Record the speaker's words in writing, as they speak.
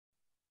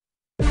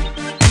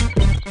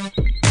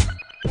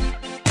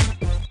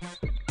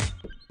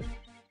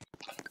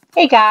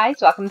Hey guys,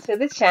 welcome to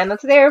the channel.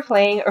 Today we're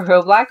playing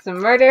Roblox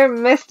Murder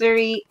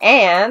Mystery,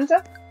 and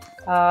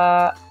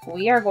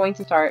we are going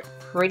to start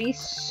pretty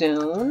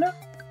soon,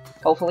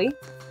 hopefully.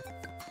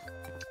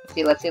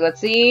 Let's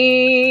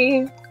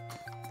see.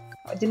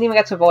 I didn't even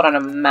get to vote on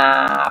a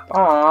map.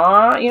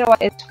 Aw, you know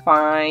what? It's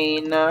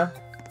fine.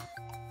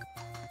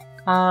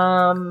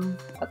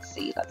 Let's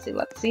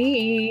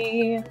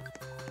see.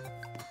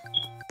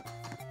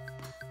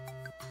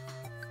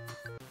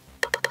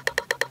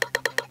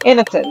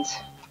 Innocent.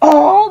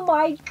 Oh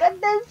my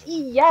goodness,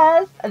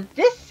 yes!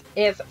 This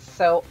is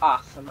so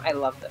awesome. I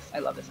love this. I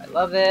love this.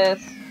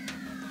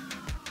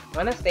 I'm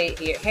gonna stay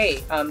here.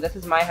 Hey, this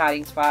is my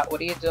hiding spot. What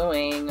are you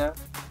doing?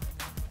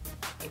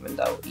 Even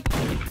though you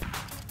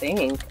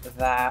think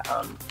that,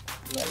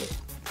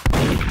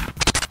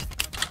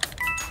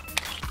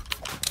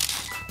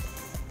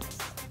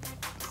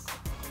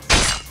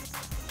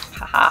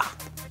 haha.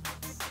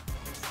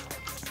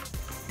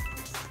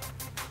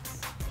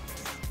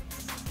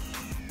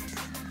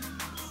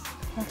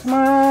 Oh, come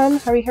on,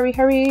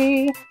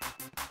 hurry.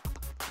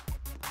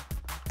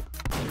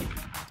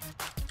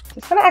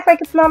 Just gonna act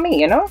like it's not me,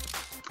 you know?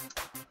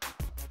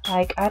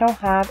 Like, I don't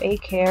have a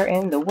care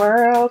in the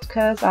world,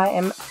 cause I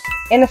am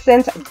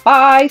innocent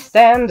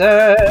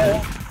bystander.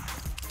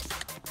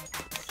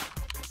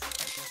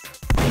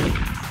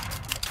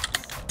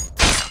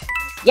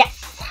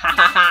 Yes! Ha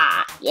ha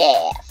ha!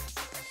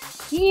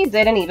 Yes! He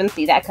didn't even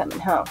see that coming,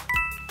 huh?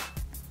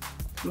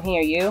 Come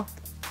here, you.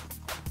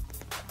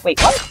 Wait,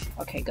 what?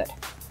 Okay, good.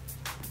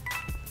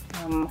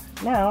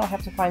 Now I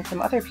have to find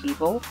some other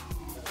people.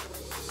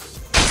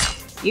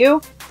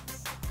 You,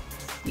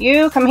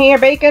 come here,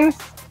 Bacon.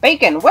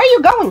 Bacon, where are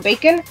you going,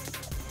 Bacon?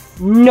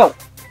 No.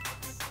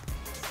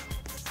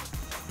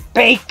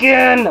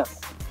 Bacon!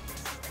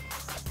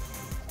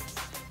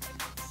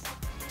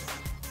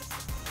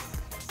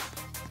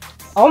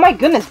 Oh my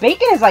goodness,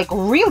 Bacon is like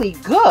really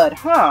good,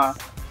 huh?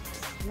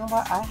 You know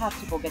what? I have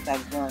to go get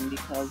that gun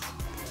because...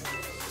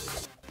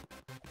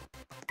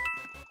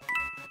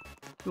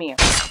 Come here.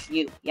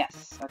 You.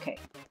 Yes. Okay.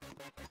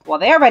 Well,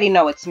 they already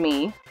know it's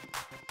me.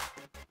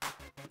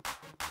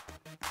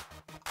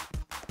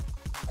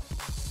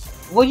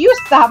 Will you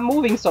stop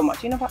moving so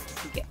much? You know what?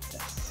 Get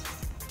this.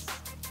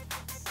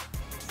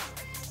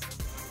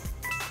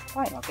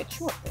 Fine, I'll get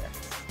you up there.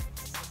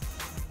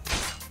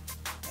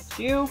 Get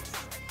you.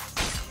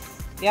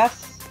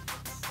 Yes.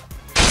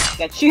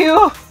 Get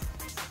you.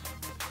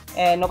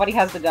 And nobody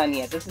has the gun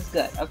yet. This is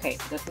good. Okay,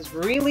 this is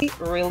really,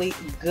 really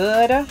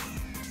good.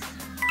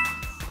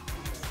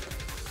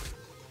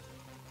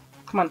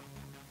 Come on.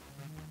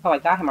 Oh, I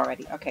got him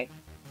already. Okay.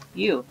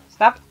 You,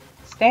 stop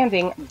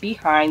standing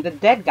behind the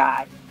dead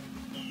guy.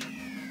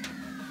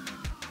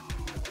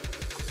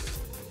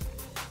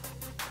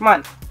 Come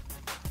on.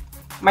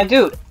 My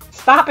dude,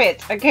 stop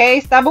it,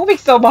 okay? Stop moving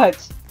so much.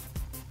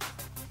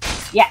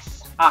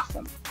 Yes,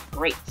 awesome.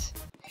 Great.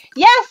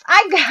 Yes,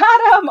 I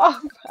got him!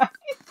 All right.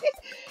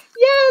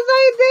 Yes,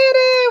 I did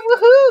it!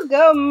 Woohoo!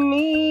 Go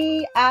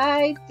me!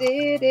 I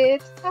did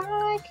it!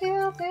 I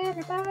killed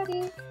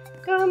everybody!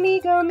 Go me,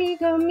 go me,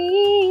 go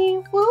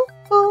me! Woo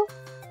hoo!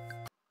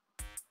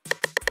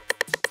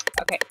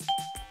 Okay.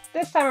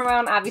 This time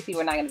around, obviously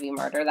we're not going to be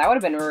murdered. That would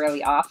have been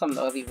really awesome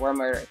though if we were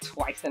murdered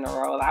twice in a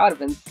row. That would have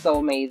been so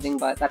amazing,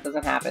 but that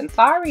doesn't happen.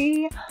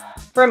 Sorry!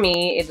 For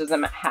me, it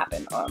doesn't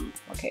happen.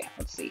 Okay,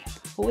 let's see.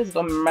 Who is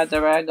the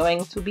murderer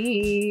going to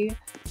be?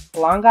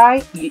 Blonde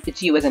guy?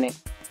 It's you, isn't it?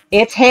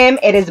 It's him!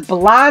 It is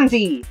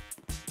Blondie!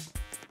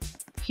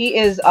 He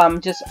is,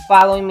 just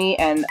following me,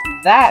 and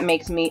that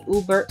makes me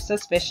uber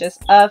suspicious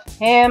of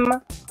him.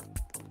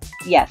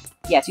 Yes,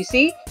 you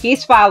see?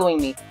 He's following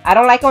me. I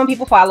don't like it when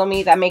people follow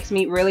me. That makes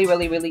me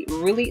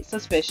really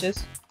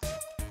suspicious.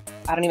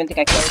 I don't even think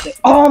I closed it.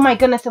 Oh my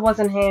goodness, it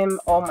wasn't him.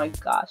 Oh my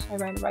gosh, I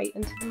ran right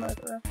into the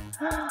murderer.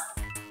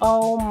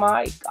 Oh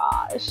my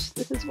gosh,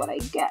 this is what I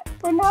get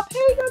for not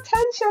paying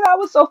attention. I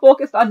was so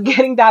focused on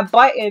getting that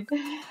button.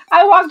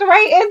 I walked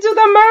right into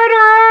the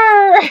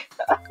murderer!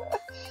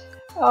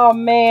 Oh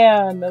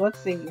man, let's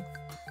see.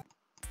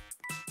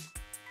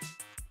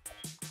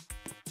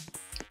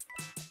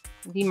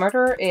 The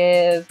murderer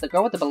is the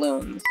girl with the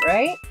balloons,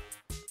 right?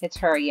 It's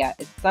her, yeah.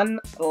 It's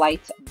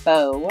Sunlight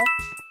Bow.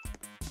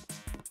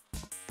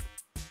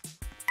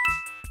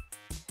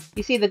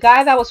 You see, the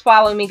guy that was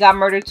following me got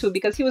murdered too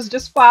because he was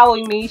just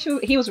following me.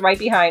 He was right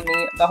behind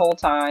me the whole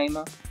time.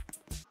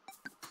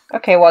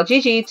 Okay, well,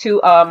 GG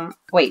to,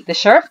 wait, the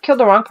sheriff killed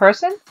the wrong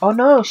person? Oh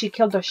no, she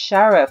killed the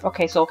sheriff.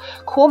 Okay, so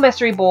Cool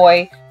Mystery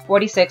Boy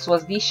 46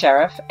 was the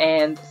sheriff,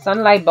 and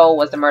Sunlight Bow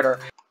was the murderer.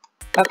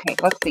 Okay,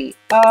 let's see.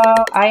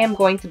 I am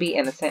going to be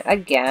innocent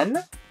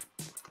again.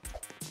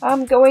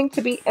 I'm going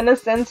to be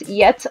innocent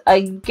yet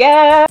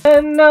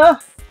again.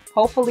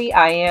 Hopefully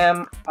I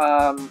am,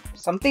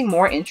 something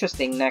more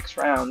interesting next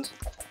round.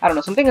 I don't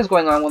know, something is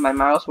going on with my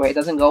mouse where it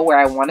doesn't go where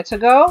I want it to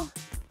go.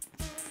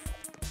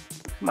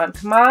 Come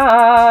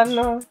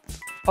on.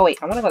 Oh wait,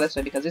 I want to go this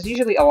way because there's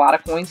usually a lot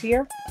of coins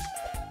here.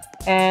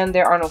 And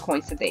there are no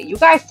coins today. You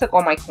guys took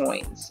all my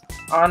coins.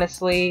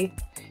 Honestly,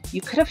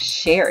 You could have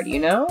shared, you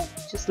know?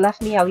 Just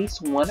left me at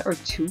least 1 or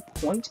 2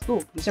 points.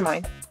 Ooh, these are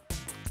mine.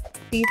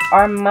 These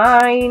are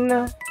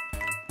mine.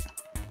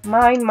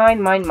 Mine,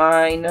 mine, mine,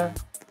 mine.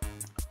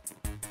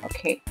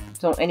 Okay,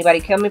 don't anybody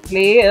kill me,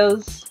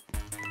 please.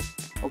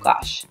 Oh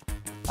gosh.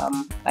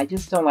 I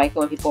just don't like it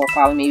when people are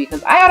following me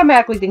because I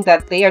automatically think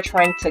that they are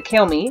trying to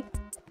kill me.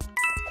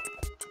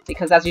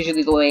 Because that's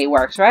usually the way it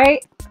works,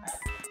 right?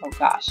 Oh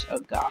gosh, oh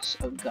gosh,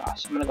 oh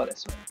gosh. I'm gonna go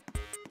this way.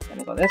 I'm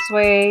gonna go this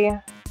way.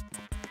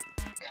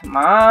 Come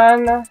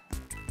on.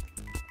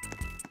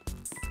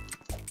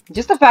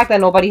 Just the fact that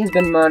nobody has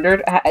been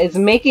murdered is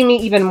making me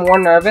even more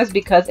nervous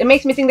because it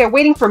makes me think they're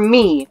waiting for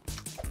me.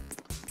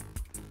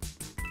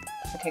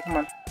 Okay, come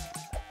on.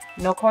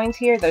 No coins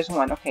here? There's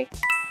 1. Okay.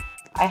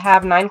 I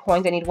have 9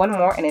 coins. I need 1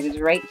 more, and it is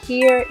right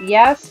here.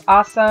 Yes,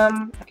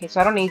 awesome. Okay,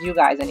 so I don't need you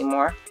guys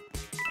anymore.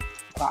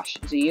 Gosh,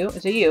 is it you?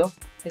 Is it you?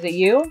 Is it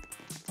you?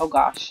 Oh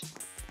gosh.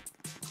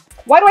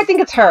 Why do I think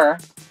it's her?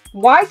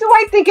 Why do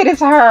I think it is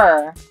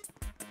her?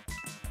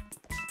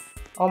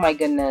 Oh my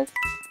goodness.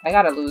 I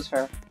gotta lose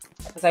her.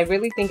 Because I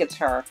really think it's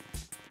her.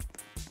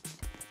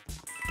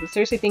 I'm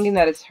seriously thinking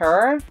that it's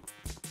her.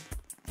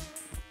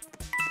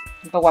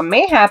 But what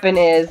may happen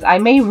is I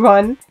may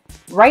run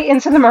right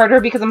into the murder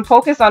because I'm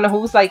focused on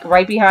who's like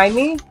right behind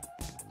me.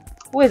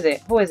 Who is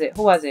it? Who is it?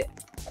 Who was it?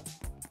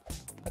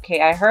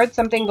 Okay, I heard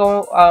something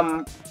go,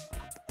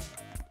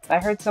 I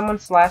heard someone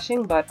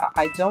slashing, but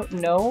I don't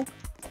know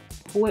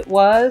who it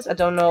was. I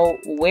don't know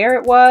where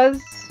it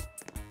was.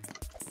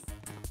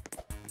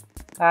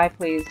 Guy,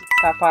 please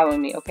stop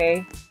following me,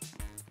 okay?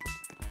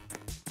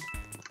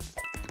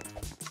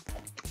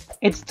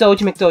 It's Doge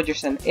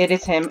McDogerson. It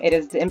is him. It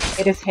is him.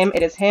 It is him.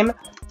 It is him.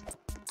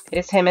 It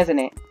is him, isn't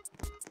it?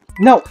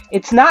 No,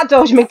 it's not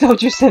Doge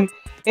McDogerson.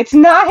 It's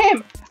not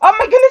him. Oh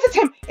my goodness, it's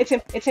him. It's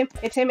him. It's him.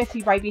 It's him. Is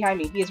he right behind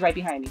me? He is right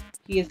behind me.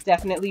 He is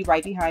definitely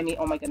right behind me.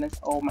 Oh my goodness.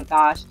 Oh my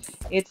gosh.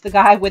 It's the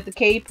guy with the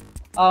cape.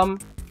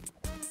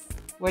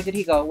 Where did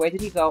he go? Where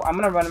did he go? I'm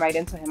gonna run right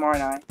into him,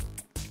 aren't I?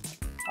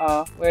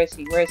 Where is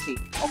he? Where is he?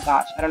 Oh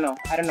gosh. I don't know.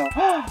 I don't know.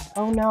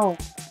 Oh no.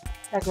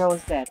 That girl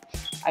is dead.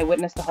 I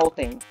witnessed the whole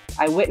thing.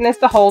 I witnessed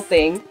the whole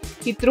thing.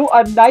 He threw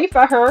a knife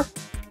at her.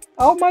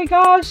 Oh my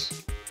gosh.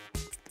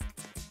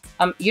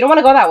 You don't want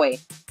to go that way.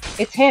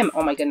 It's him.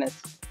 Oh my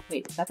goodness.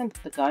 Wait, is that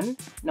the gun?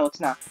 No, it's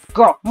not.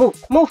 Girl,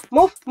 move, move,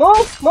 move,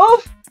 move,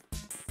 move.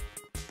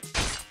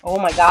 Oh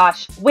my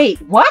gosh.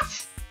 Wait,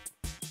 what?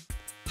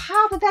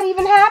 How did that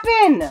even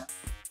happen?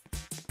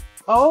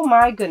 Oh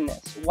my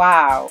goodness.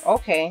 Wow.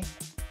 Okay.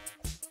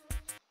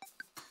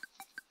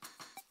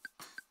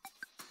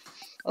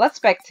 Let's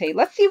spectate.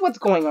 Let's see what's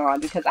going on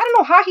because I don't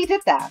know how he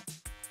did that.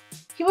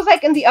 He was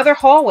like in the other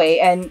hallway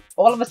and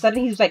all of a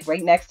sudden he's like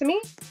right next to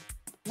me.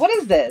 What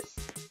is this?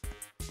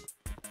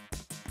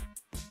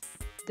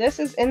 This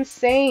is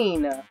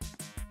insane.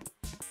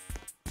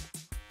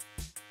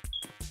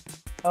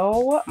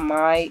 Oh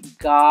my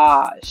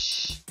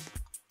gosh.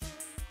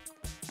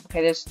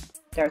 Okay,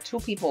 there are 2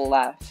 people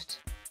left.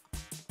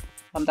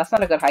 That's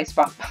not a good hide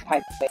spot,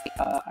 by the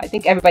way. I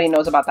think everybody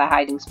knows about that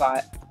hiding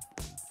spot.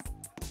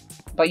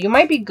 But you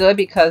might be good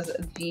because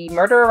the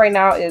murderer right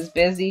now is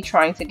busy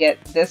trying to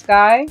get this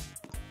guy.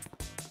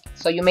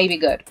 So you may be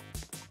good.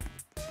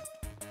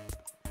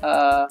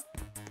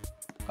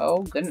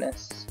 Oh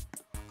goodness.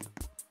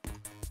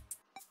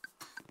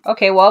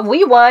 Okay, well,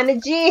 we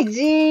won.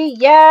 GG.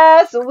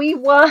 Yes, we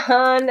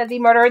won. The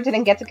murderer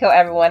didn't get to kill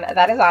everyone.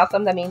 That is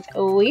awesome. That means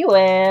we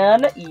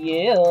win.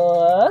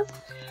 Yes.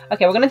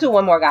 Okay, we're gonna do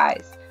 1 more,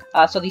 guys.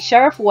 So the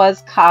sheriff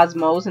was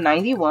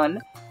Cosmos91.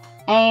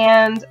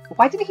 And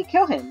why did he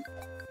kill him?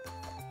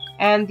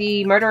 And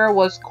the murderer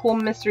was Cool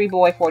Mystery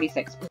Boy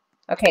 46.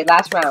 Okay,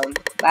 last round.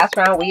 Last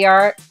round, we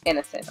are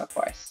innocent, of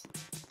course.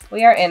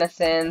 We are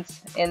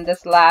innocent in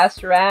this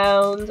last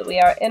round. We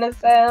are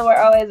innocent. We're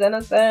always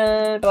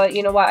innocent. But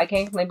you know what? I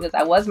can't complain because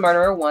I was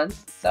murderer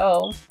once.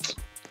 So,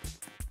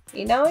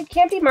 you know, you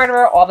can't be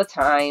murderer all the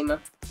time.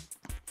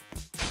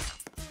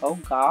 Oh,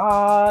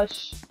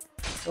 gosh.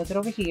 Was it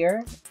over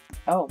here?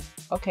 Oh,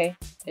 okay.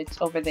 It's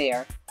over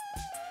there.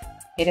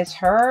 It is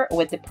her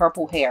with the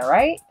purple hair,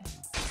 right?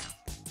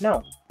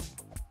 No.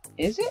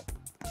 Is it?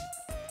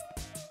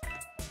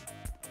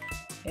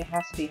 It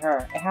has to be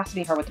her. It has to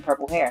be her with the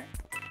purple hair.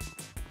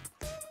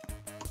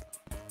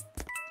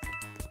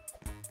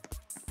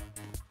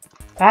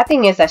 Bad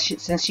thing is that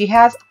since she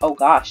has... Oh,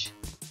 gosh.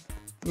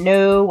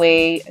 No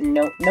way.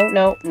 No, no,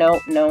 no, no,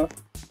 no.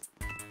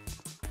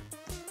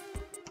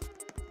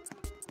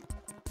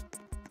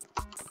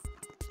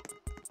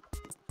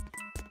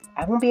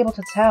 I won't be able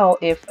to tell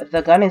if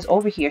the gun is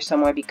over here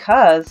somewhere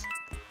because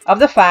of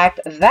the fact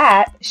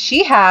that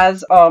she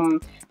has the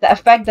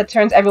effect that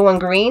turns everyone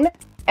green,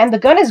 and the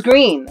gun is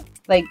green.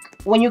 Like,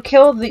 when you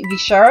kill the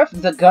sheriff,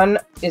 the gun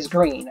is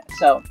green.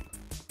 So,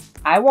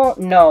 I won't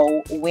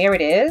know where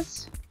it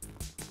is.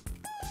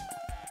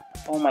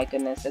 Oh my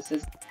goodness, this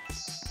is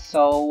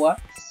so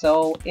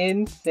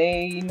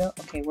insane.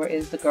 Okay, where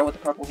is the girl with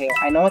the purple hair?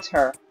 I know it's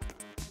her.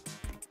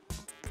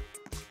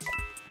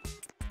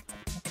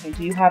 Okay,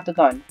 do you have the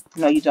gun?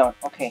 No, you don't.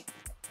 Okay.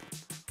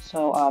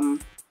 So,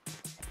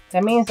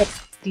 that means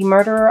that the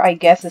murderer, I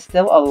guess, is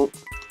still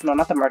no,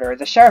 not the murderer.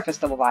 The sheriff is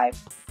still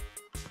alive.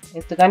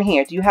 Is the gun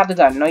here? Do you have the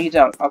gun? No, you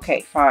don't.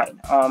 Okay, fine.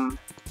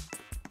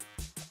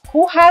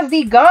 Who has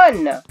the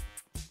gun?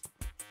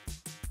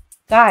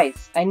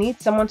 Guys, I need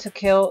someone to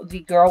kill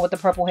the girl with the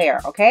purple hair,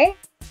 okay?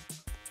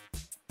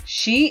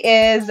 She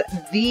is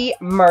the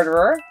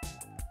murderer.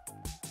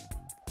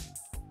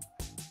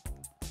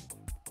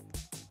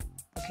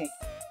 Okay.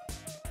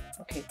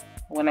 Okay.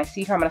 When I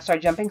see her, I'm gonna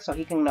start jumping so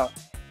he can know.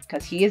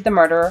 Because he is the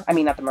murderer. I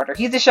mean, not the murderer.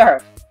 He's the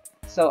sheriff.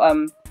 So,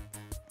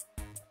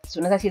 as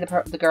soon as I see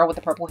the girl with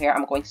the purple hair,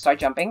 I'm going to start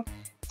jumping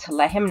to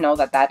let him know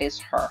that that is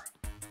her.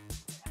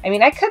 I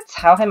mean, I could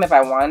tell him if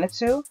I wanted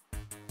to.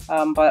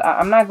 But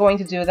I'm not going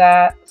to do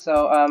that.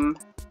 So,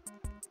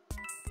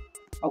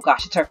 oh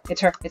gosh, it's her.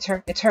 It's her. It's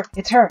her. It's her.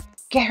 It's her.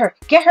 Get her.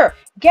 Get her.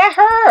 Get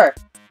her.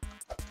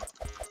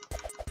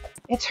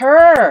 It's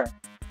her.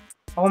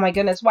 Oh my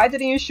goodness. Why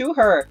didn't you shoot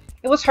her?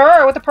 It was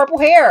her with the purple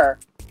hair.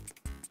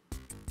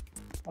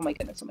 Oh my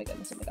goodness. Oh my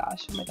goodness. Oh my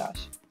gosh. Oh my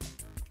gosh.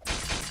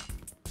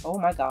 Oh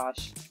my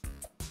gosh.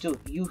 Dude,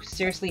 you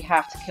seriously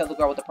have to kill the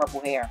girl with the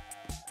purple hair.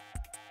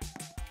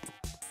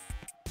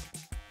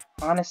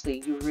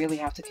 Honestly, you really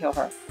have to kill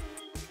her.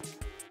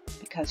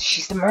 Because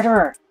she's the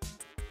murderer.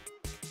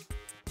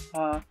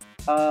 Oh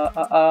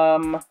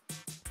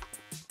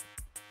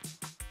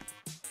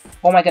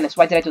my goodness,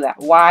 why did I do that?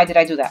 Why did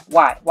I do that?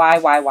 Why?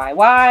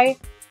 Why?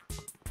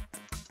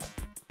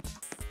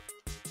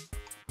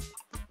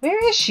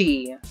 Where is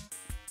she?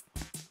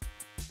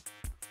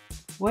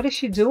 What is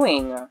she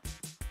doing?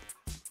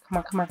 Come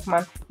on, come on, come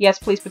on. Yes,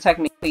 please protect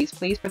me. Please,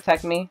 please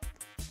protect me.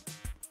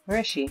 Where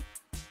is she?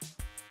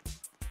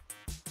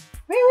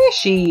 Where is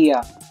she?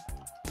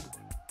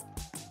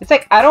 It's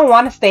like, I don't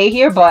want to stay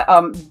here, but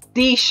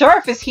the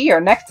sheriff is here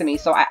next to me,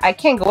 so I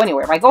can't go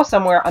anywhere. If I go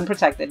somewhere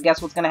unprotected,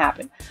 guess what's going to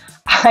happen?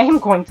 I am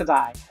going to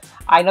die.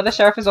 I know the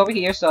sheriff is over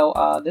here,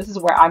 so this is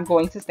where I'm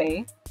going to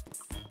stay.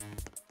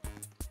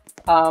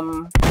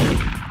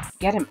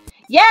 Get him.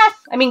 Yes!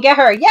 I mean, get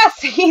her.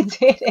 Yes, he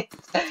did it.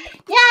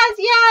 Yes,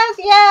 yes,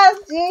 yes.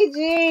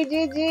 GG.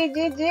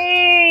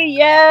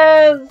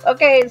 Yes.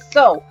 Okay,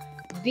 so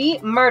the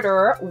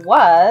murderer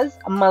was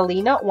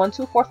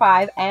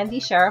Melina1245 and the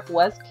sheriff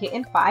was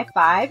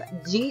Kitten55.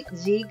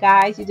 GG,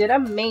 guys. You did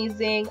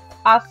amazing.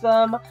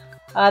 Awesome.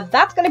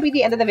 That's going to be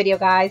the end of the video,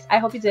 guys. I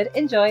hope you did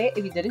enjoy it.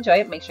 If you did enjoy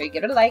it, make sure you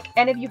give it a like.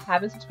 And if you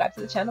haven't subscribed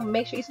to the channel,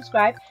 make sure you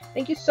subscribe.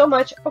 Thank you so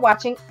much for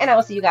watching, and I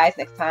will see you guys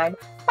next time.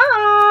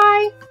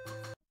 Bye!